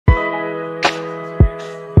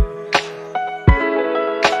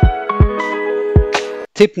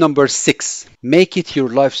Tip number 6, make it your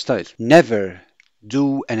lifestyle. Never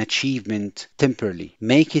do an achievement temporarily.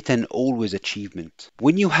 Make it an always achievement.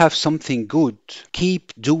 When you have something good,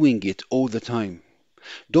 keep doing it all the time.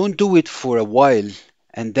 Don't do it for a while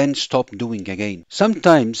and then stop doing again.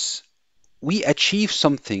 Sometimes we achieve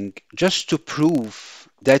something just to prove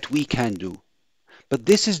that we can do. But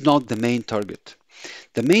this is not the main target.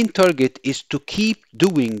 The main target is to keep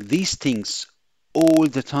doing these things all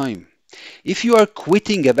the time. If you are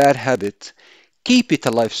quitting a bad habit, keep it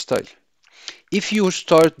a lifestyle. If you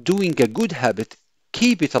start doing a good habit,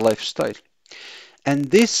 keep it a lifestyle.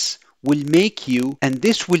 And this will make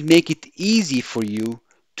it easy for you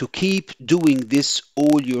to keep doing this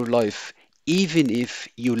all your life, even if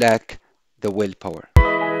you lack the willpower.